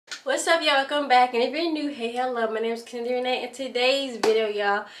What's up, y'all? Welcome back. And if you're new, hey, hello, my name is Kennedi Renee. In today's video,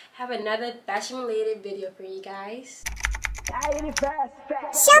 y'all, have another fashion related video for you guys.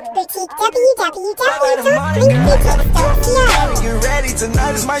 Shop boutique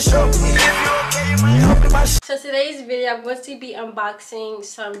www.BlinkBoutiques.com. So today's video, I'm going to be unboxing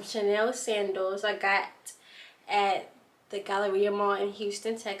some Chanel sandals I got at the Galleria Mall in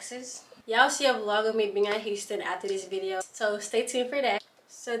Houston, Texas. Y'all see a vlog of me being at Houston after this video, so stay tuned for that.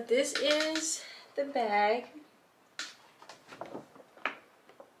 So this is the bag.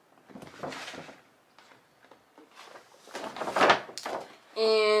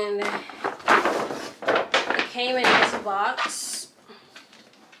 And it came in this box,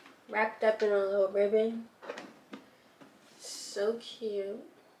 wrapped up in a little ribbon. So cute.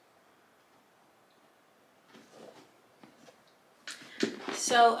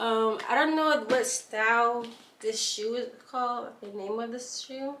 So I don't know what style this shoe is called, the name of this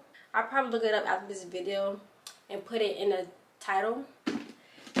shoe. I'll probably look it up after this video and put it in the title.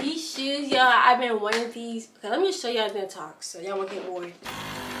 These shoes, y'all, I've been wanting these. Okay, let me show y'all then talk so y'all won't get bored.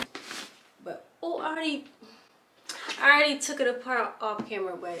 But oh, I already took it apart off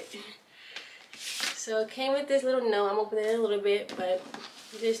camera, but so it came with this little note. I'm opening it a little bit, but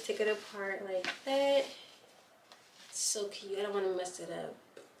you just take it apart like that. It's so cute. I don't want to mess it up.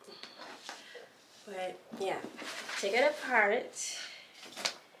 But yeah, take it apart.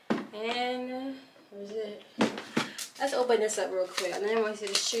 And here's it. Let's open this up real quick. I know you want to see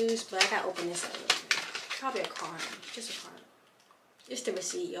the shoes, but I gotta open this up real quick. Probably a card. Just a card. It's the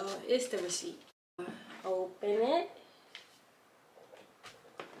receipt, y'all. It's the receipt. Open it.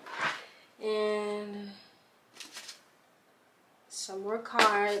 And some more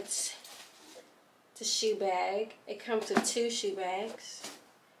cards. It's a shoe bag. It comes with 2 shoe bags,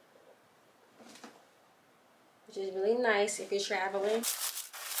 which is really nice if you're traveling.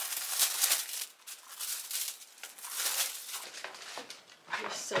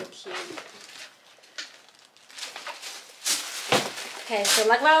 So cute. Okay, so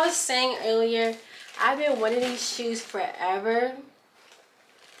like what I was saying earlier, I've been wanting these shoes forever.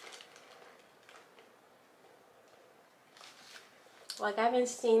 Like I've been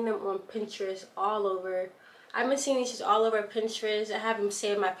seeing them on Pinterest all over. I've been seeing these shoes all over Pinterest. I have them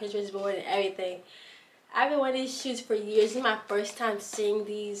saved my Pinterest board and everything. I've been wanting these shoes for years. This is my first time seeing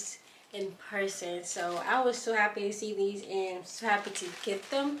these in person, so I was so happy to see these and so happy to get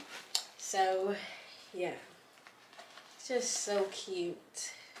them. So yeah, it's just so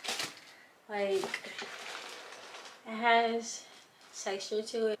cute. Like it has texture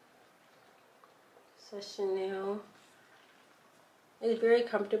to it. So Chanel. It's very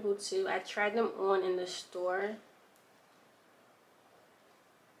comfortable too. I tried them on in the store.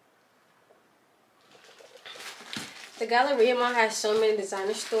 The Galleria Mall has so many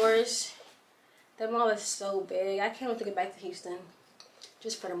designer stores. The mall is so big. I can't wait to get back to Houston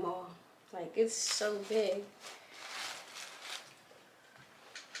just for the mall. Like, it's so big.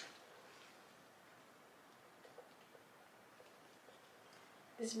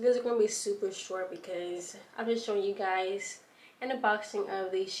 This video is going to be super short because I'm just showing you guys an unboxing of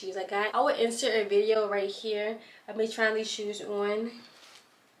these shoes I got. I will insert a video right here of me trying these shoes on.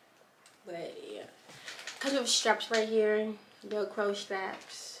 But yeah. Comes with straps right here, Velcro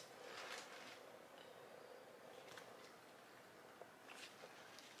straps.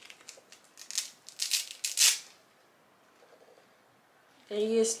 And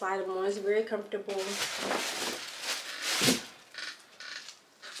you just slide them on. It's very comfortable.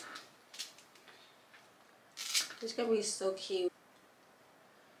 It's gonna be so cute.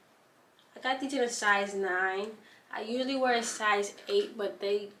 I got these in a size 9. I usually wear a size 8, but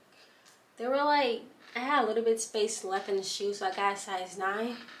they were like, I had a little bit of space left in the shoe, so I got a size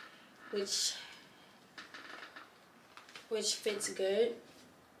 9, which fits good.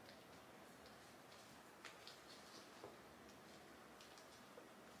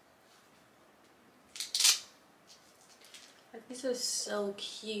 Like, these are so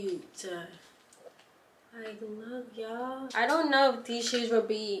cute. Like, look, y'all. I don't know if these shoes will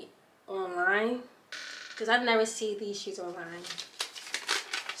be online, because I never see these shoes online.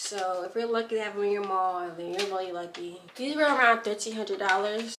 So if you're lucky to have them in your mall, then you're really lucky. These were around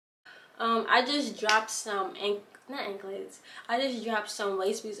 $1,300. I just dropped some, not anklets. I just dropped some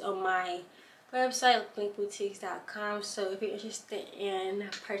lace boots on my website, BlinkBoutiques.com. So if you're interested in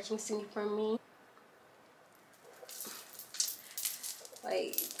purchasing from me,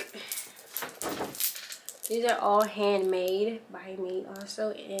 like, these are all handmade by me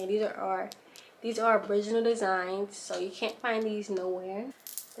also, and these are original designs, so you can't find these nowhere.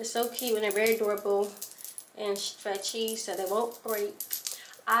 They're so cute and they're very durable and stretchy, so they won't break.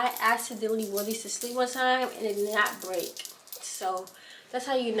 I accidentally wore these to sleep one time and it did not break. So that's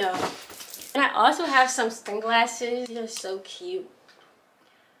how you know. And I also have some sunglasses. These are so cute.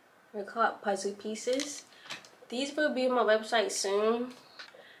 They're called puzzle pieces. These will be on my website soon.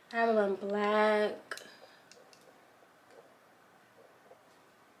 I have them in black.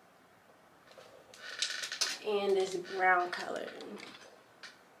 And this brown color.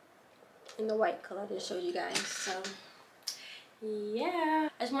 And the white color I just showed you guys. So yeah.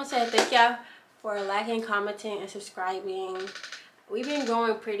 I just want to say thank y'all for liking, commenting, and subscribing. We've been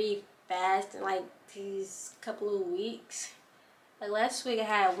growing pretty fast in like these couple of weeks. Like last week I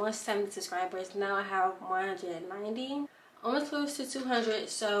had 170 subscribers. Now I have 190. Almost close to 200.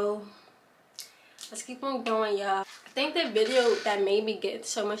 So let's keep on going, y'all. I think the video that made me get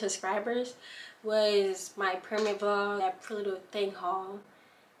so much subscribers was my permanent vlog, that Pretty Little Thing haul,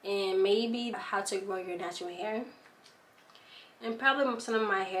 and maybe how to grow your natural hair, and probably some of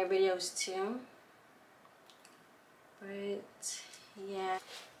my hair videos too. But yeah,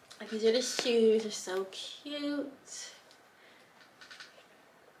 like these are the shoes. They're so cute.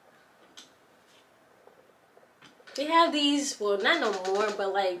 They have these, well, not no more,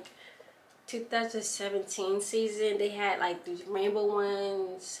 but like 2017 season, they had like these rainbow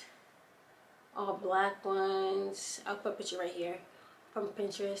ones, all black ones. I'll put a picture right here from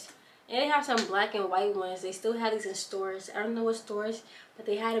Pinterest. And they have some black and white ones. They still have these in stores. I don't know what stores, but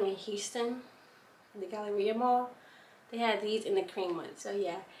they had them in Houston, the Galleria Mall. They had these in the cream ones. So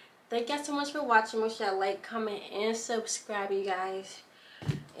yeah, thank y'all so much for watching. Make sure y'all like, comment, and subscribe, you guys.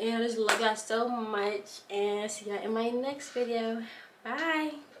 And I just love y'all so much. And see y'all in my next video.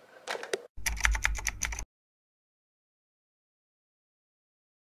 Bye.